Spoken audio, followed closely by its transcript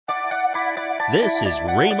This is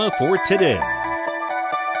Rhema for today.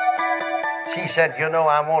 She said, you know,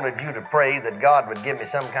 I wanted you to pray that God would give me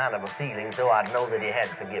some kind of a feeling so I'd know that He had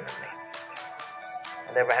forgiven me.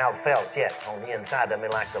 I never have felt yet on the inside of me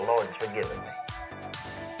like the Lord's forgiven me.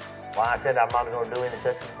 Well, I said, I'm not going to do any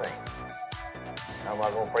such a thing. I'm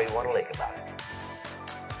not going to pray one lick about it.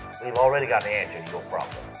 We've already got the answer to your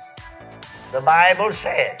problem. The Bible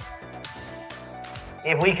said,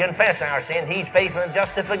 if we confess our sins, He's faithful and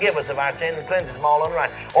just to forgive us of our sins and cleanse us from all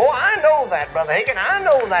unrighteousness. Oh, I know that, Brother Hagin. I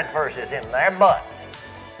know that verse is in there, but...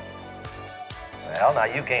 Well, now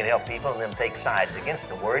you can't help people and then take sides against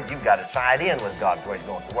the Word. You've got to side in with God's Word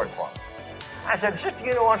going to work for them. I said, sister,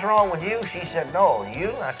 you know what's wrong with you? She said, no.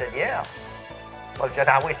 You? I said, yeah. Well, she said,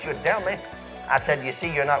 I wish you'd tell me. I said, you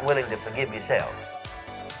see, you're not willing to forgive yourself.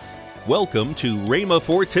 Welcome to Rhema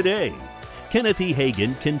for today. Kenneth E.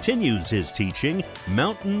 Hagin continues his teaching,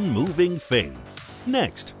 Mountain Moving Faith,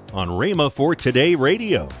 next on Rhema for Today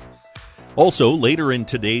Radio. Also, later in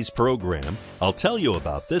today's program, I'll tell you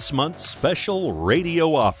about this month's special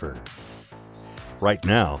radio offer. Right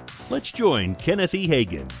now, let's join Kenneth E.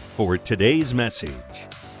 Hagin for today's message.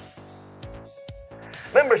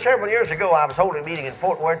 Remember, several years ago, I was holding a meeting in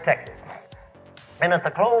Fort Worth, Texas. And at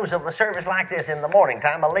the close of the service like this in the morning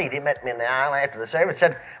time, a lady met me in the aisle after the service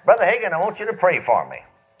and said, Brother Hagin, I want you to pray for me.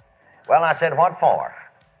 Well, I said, what for?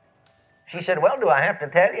 She said, well, do I have to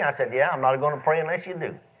tell you? I said, yeah, I'm not going to pray unless you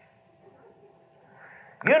do.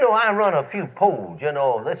 You know, I run a few polls. You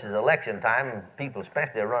know, this is election time, and people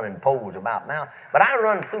especially are running polls about now. But I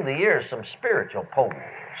run through the years some spiritual polls.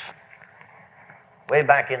 Way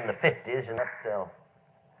back in the 50s and up to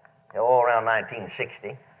around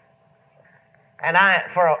 1960. And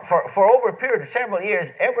for over a period of several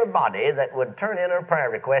years, everybody that would turn in a prayer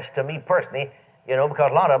request to me personally, you know, because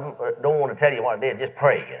a lot of them don't want to tell you what it is, just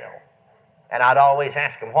pray, you know. And I'd always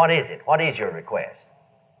ask them, what is it? What is your request?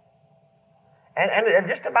 And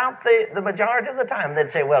just about the majority of the time,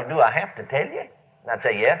 they'd say, well, do I have to tell you? And I'd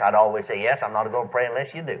say, yes. I'd always say, yes, I'm not going to pray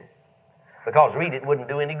unless you do. Because read it wouldn't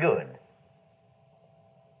do any good.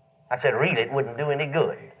 I said, read it wouldn't do any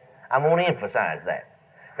good. I want to emphasize that.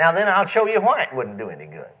 Now then I'll show you why it wouldn't do any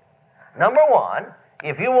good. Number one,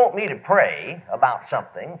 if you want me to pray about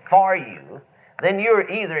something for you, then you're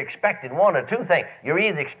either expecting one or two things. You're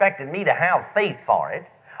either expecting me to have faith for it,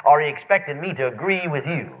 or you're expecting me to agree with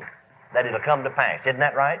you that it'll come to pass. Isn't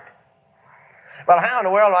that right? Well, how in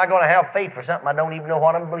the world am I going to have faith for something I don't even know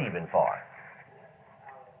what I'm believing for?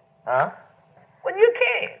 Huh? Well, you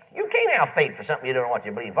can't. You can't have faith for something you don't know what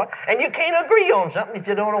you're believing for. And you can't agree on something that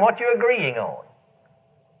you don't know what you're agreeing on.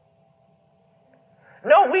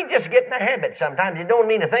 No, we just get in a habit sometimes. It don't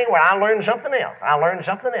mean a thing where I learn something else. I learn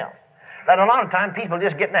something else. But a lot of times people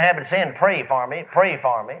just get in the habit of saying, pray for me,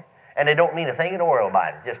 and they don't mean a thing in the world by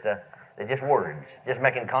it. They're just words, just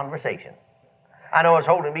making conversation. I know I was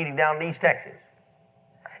holding a meeting down in East Texas.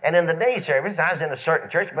 And in the day service, I was in a certain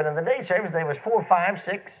church, but in the day service there was 4, 5,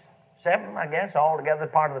 6, 7, I guess, all together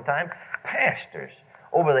part of the time, pastors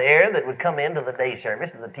over the air that would come into the day service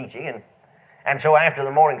and the teaching. And so after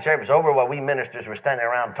the morning service over, while we ministers were standing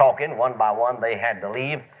around talking, one by one they had to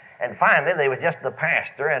leave. And finally, there was just the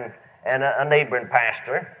pastor and a neighboring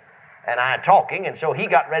pastor and I talking. And so he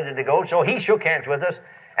got ready to go. So he shook hands with us.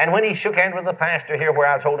 And when he shook hands with the pastor here where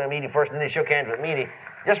I was holding a meeting first, and then he shook hands with me, and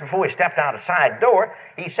just before he stepped out a side door,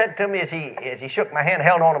 he said to me as he shook my hand,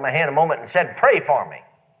 held on to my hand a moment and said, pray for me.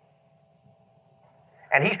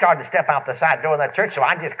 And he started to step out the side door of that church, so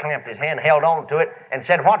I just clamped his hand, held on to it, and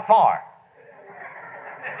said, what for?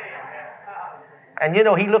 And you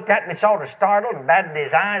know, he looked at me sort of startled and batted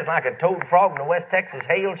his eyes like a toad frog in a West Texas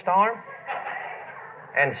hailstorm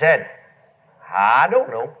and said, I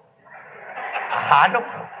don't know. I don't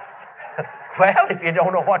know. Well, if you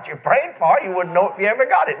don't know what you're praying for, you wouldn't know if you ever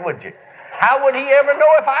got it, would you? How would he ever know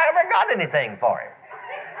if I ever got anything for him?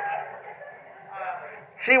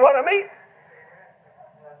 See what I mean?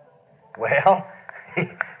 Well,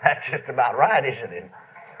 that's just about right, isn't it?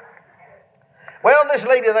 Well, this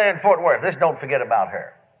lady there in Fort Worth, don't forget about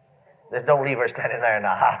her. Don't leave her standing there in the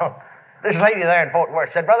aisle. This lady there in Fort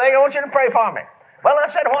Worth said, Brother, I want you to pray for me. Well,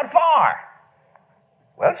 I said, what for?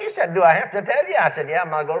 Well, she said, do I have to tell you? I said, yeah, I'm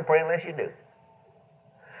not going to pray unless you do.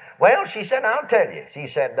 Well, she said, I'll tell you. She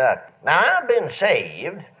said, now I've been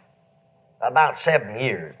saved about 7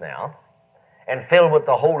 years now and filled with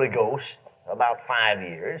the Holy Ghost about 5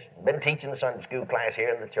 years. Been teaching the Sunday school class here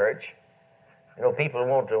in the church. You know, people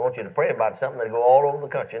want you to pray about something, they go all over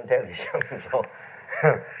the country and tell you something.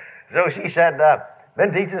 So she said,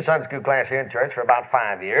 been teaching the Sunday school class here in church for about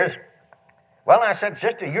 5 years. Well, I said,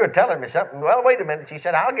 sister, you're telling me something. Well, wait a minute. She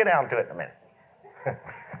said, I'll get down to it in a minute.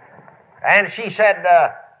 And she said,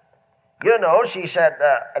 she said,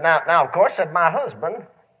 now, of course, said my husband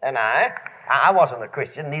and I wasn't a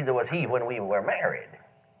Christian, neither was he when we were married.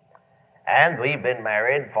 And we've been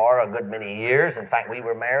married for a good many years. In fact, we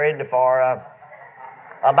were married for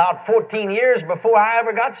about 14 years before I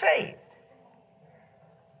ever got saved.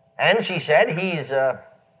 And she said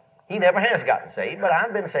he never has gotten saved, but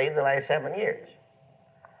I've been saved the last 7 years.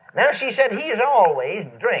 Now, she said he's always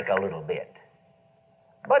drank a little bit.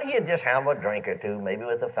 But he'd just have a drink or two, maybe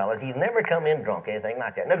with the fellas. He's never come in drunk, anything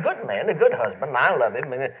like that. And a good man, a good husband, and I love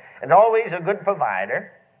him, and always a good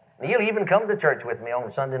provider. And he'll even come to church with me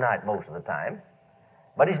on Sunday night most of the time.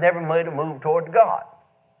 But he's never made a move toward God.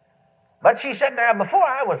 But she said, now, before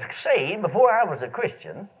I was saved, before I was a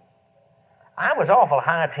Christian, I was awful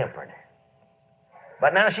high-tempered.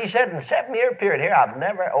 But now, she said, in a 7-year period here,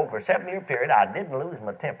 over a 7-year period, I didn't lose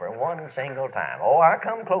my temper one single time. Oh, I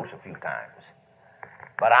come close a few times.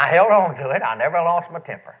 But I held on to it. I never lost my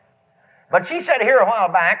temper. But she said here a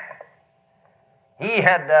while back, he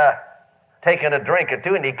had taken a drink or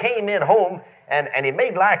two, and he came in home, and he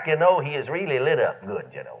made like, he is really lit up good,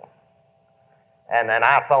 And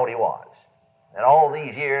I thought he was. And all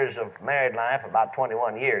these years of married life, about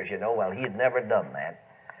 21 years, well, he had never done that.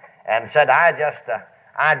 And said, I just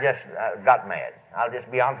got mad. I'll just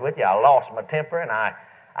be honest with you. I lost my temper, and I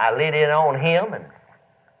lit in on him, and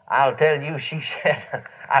I'll tell you, she said,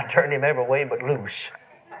 I turned him every way but loose.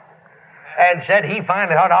 And said he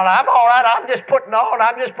finally thought, I'm all right, I'm just putting on,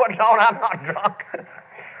 I'm not drunk.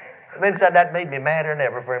 And then said that made me madder than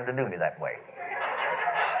ever for him to do me that way.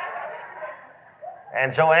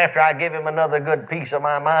 And so after I gave him another good piece of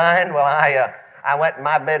my mind, well, I went in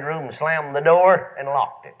my bedroom and slammed the door and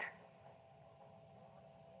locked it.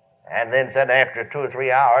 And then said after 2 or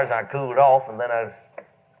 3 hours, I cooled off, and then I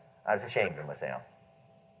was ashamed of myself.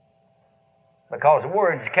 Because the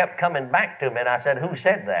words kept coming back to me, and I said, who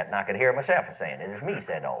said that? And I could hear myself saying it. It was me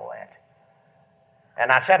said all that. And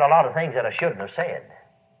I said a lot of things that I shouldn't have said,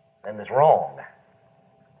 and it's wrong.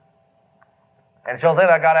 And so then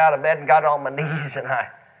I got out of bed and got on my knees, and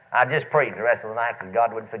I just prayed the rest of the night that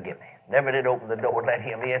God would forgive me. Never did open the door and let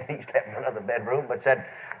him in. He slept in another bedroom, but said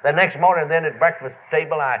the next morning then at breakfast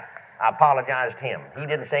table, I apologized to him. He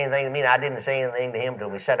didn't say anything to me, and I didn't say anything to him until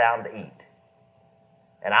we sat down to eat.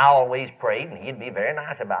 And I always prayed, and he'd be very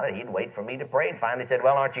nice about it. He'd wait for me to pray, and finally said,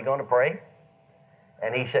 well, aren't you going to pray?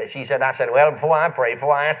 And she said, well, before I pray,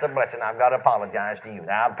 before I ask the blessing, I've got to apologize to you.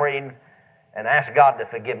 Now, I prayed and asked God to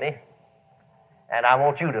forgive me, and I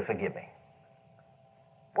want you to forgive me.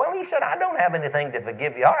 Well, he said, I don't have anything to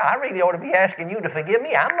forgive you. I really ought to be asking you to forgive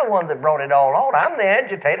me. I'm the one that brought it all on. I'm the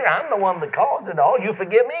agitator. I'm the one that caused it all. You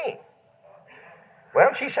forgive me.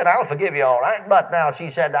 Well, she said, I'll forgive you all right. But now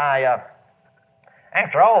she said,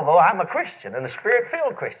 after all, though, I'm a Christian and a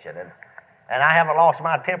Spirit-filled Christian, and I haven't lost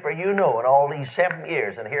my temper, in all these 7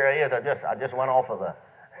 years. And here it is. I just went off of the,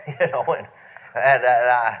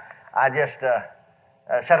 I just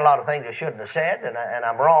said a lot of things I shouldn't have said, and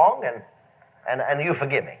I'm wrong, and you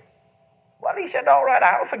forgive me. Well, he said, all right,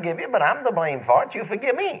 I'll forgive you, but I'm the blame for it. You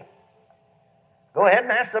forgive me. Go ahead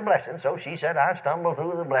and ask the blessing. So she said, I stumbled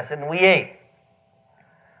through the blessing, and we ate.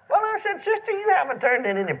 Well, I said, sister, you haven't turned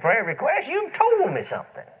in any prayer requests. You've told me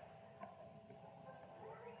something.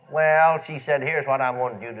 Well, she said, here's what I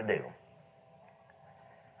wanted you to do.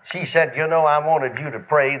 She said, I wanted you to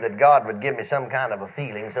pray that God would give me some kind of a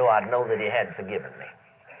feeling so I'd know that he had forgiven me.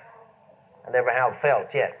 I never have felt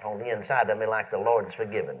yet on the inside of me like the Lord's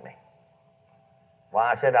forgiven me. Well,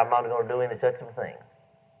 I said, I'm not going to do any such a thing.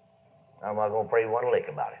 I'm not going to pray one lick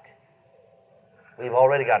about it. We've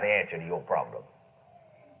already got the answer to your problem.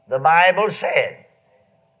 The Bible said,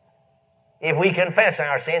 if we confess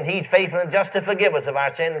our sins, he's faithful and just to forgive us of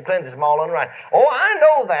our sins and cleanse us from all unrighteousness. Oh, I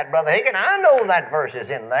know that, Brother Hagin. I know that verse is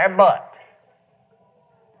in there, but...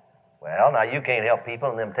 Well, now you can't help people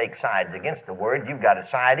and them take sides against the Word. You've got to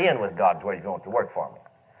side in with God's Word. He's going to work for me.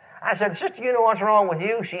 I said, sister, you know what's wrong with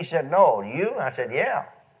you? She said, no. You? I said, yeah.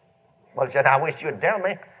 Well, she said, I wish you'd tell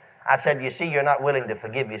me. I said, you see, you're not willing to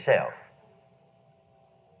forgive yourself.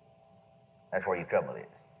 That's where your trouble is.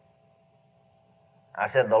 I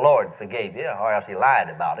said, the Lord forgave you, or else he lied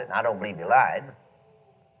about it, and I don't believe he lied.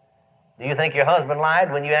 Do you think your husband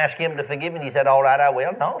lied when you asked him to forgive you? And he said, all right, I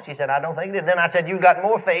will. No, she said, I don't think he did. Then I said, you've got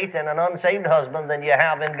more faith in an unsaved husband than you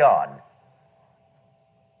have in God.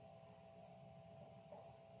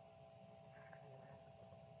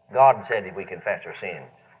 God said if we confess our sins.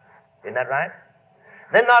 Isn't that right?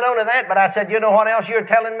 Then not only that, but I said, you know what else you're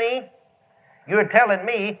telling me? You're telling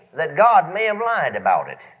me that God may have lied about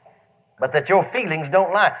it, but that your feelings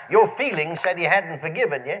don't lie. Your feelings said he hadn't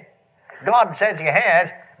forgiven you. God says he has,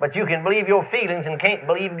 But you can believe your feelings and can't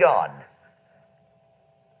believe God.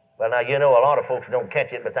 Well, now, you know, a lot of folks don't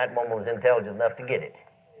catch it, but that woman was intelligent enough to get it.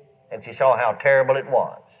 And she saw how terrible it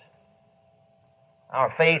was.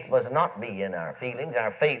 Our faith must not be in our feelings.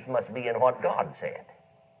 Our faith must be in what God said.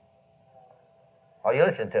 Are you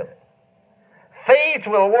listening to me? Faith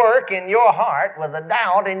will work in your heart with a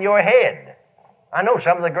doubt in your head. I know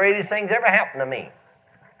some of the greatest things ever happened to me.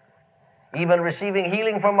 Even receiving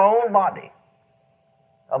healing from my own body.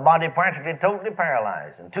 A body practically totally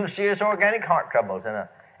paralyzed, and 2 serious organic heart troubles, and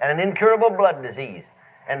an incurable blood disease.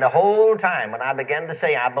 And the whole time when I began to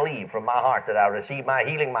say, I believe from my heart that I receive my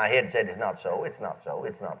healing, my head said, it's not so, it's not so,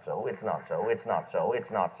 it's not so, it's not so, it's not so, it's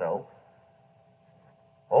not so.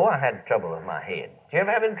 Oh, I had trouble with my head. Did you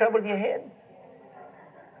ever have any trouble with your head?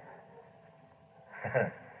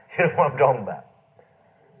 You know what I'm talking about.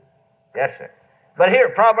 Yes, sir. But here,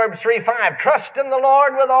 Proverbs 3:5, trust in the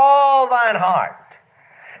Lord with all thine heart,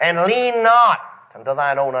 and lean not unto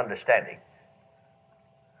thine own understanding.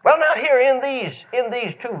 Well, now here in these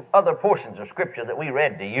 2 other portions of Scripture that we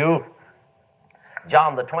read to you,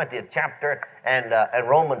 John the 20th chapter and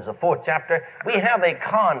Romans the 4th chapter, we have a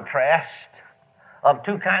contrast of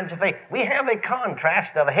 2 kinds of faith. We have a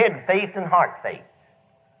contrast of head faith and heart faith.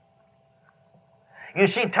 You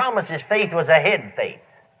see, Thomas's faith was a head faith.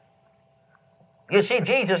 You see,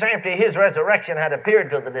 Jesus, after his resurrection, had appeared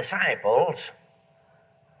to the disciples,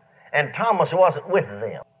 and Thomas wasn't with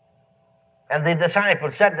them. And the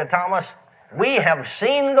disciples said to Thomas, we have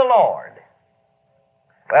seen the Lord.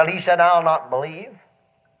 Well, he said, I'll not believe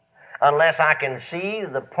unless I can see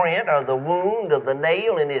the print or the wound of the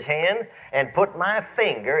nail in his hand and put my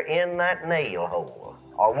finger in that nail hole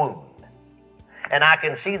or wound. And I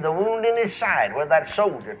can see the wound in his side where that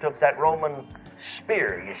soldier took that Roman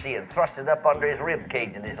spear, you see, and thrust it up under his rib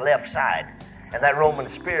cage in his left side. And that Roman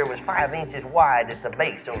spear was 5 inches wide at the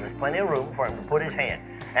base, so there's plenty of room for him to put his hand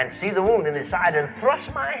and see the wound in his side and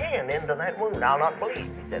thrust my hand into that wound. I'll not believe.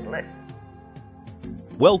 He said, listen.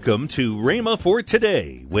 Welcome to Rhema for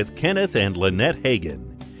Today with Kenneth and Lynette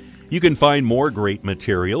Hagin. You can find more great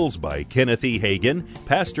materials by Kenneth E. Hagin,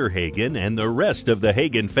 Pastor Hagin, and the rest of the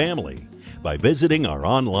Hagin family by visiting our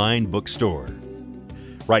online bookstore.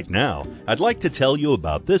 Right now, I'd like to tell you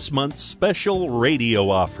about this month's special radio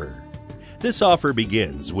offer. This offer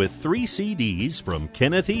begins with 3 CDs from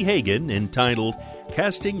Kenneth E. Hagin entitled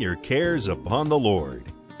Casting Your Cares Upon the Lord.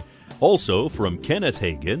 Also from Kenneth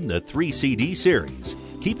Hagin, the 3 CD series,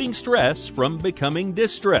 Keeping Stress from Becoming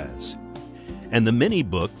Distress. And the mini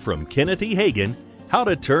book from Kenneth E. Hagin, How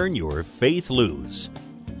to Turn Your Faith Loose.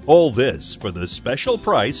 All this for the special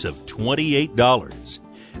price of $28.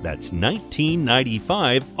 That's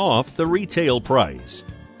 $19.95 off the retail price.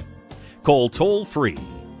 Call toll-free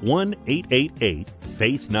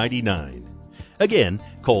 1-888-FAITH-99. Again,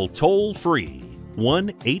 call toll-free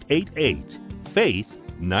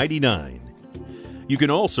 1-888-FAITH-99. You can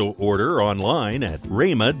also order online at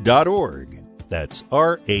rhema.org. That's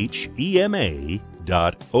RHEMA.org.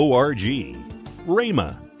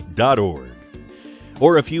 rhema.org.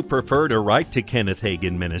 Or if you prefer to write to Kenneth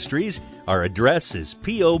Hagin Ministries, our address is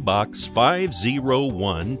P.O. Box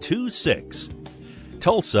 50126,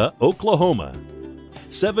 Tulsa, Oklahoma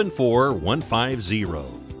 74150.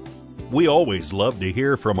 We always love to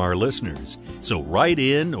hear from our listeners, so write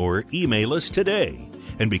in or email us today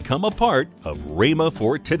and become a part of Rhema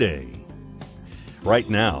for Today. Right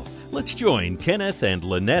now, let's join Kenneth and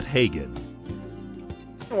Lynette Hagin.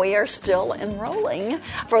 We are still enrolling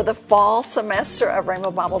for the fall semester of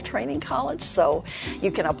Rhema Bible Training College, so you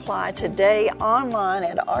can apply today online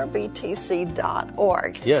at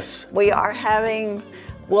rbtc.org. Yes.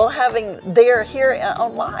 They're here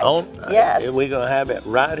online. Yes. We're going to have it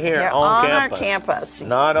right here They're on our campus. campus.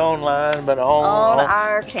 Not online, but on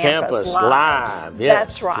our campus. Live. Yes,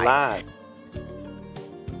 that's right. Live.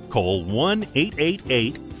 Call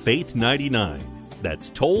 1-888-FAITH-99. That's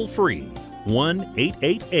toll free.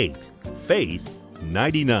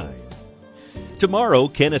 1-888-FAITH-99. Tomorrow,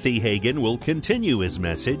 Kenneth E. Hagin will continue his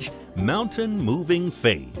message, Mountain Moving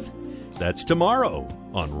Faith. That's tomorrow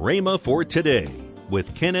on Rhema for Today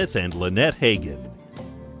with Kenneth and Lynette Hagin.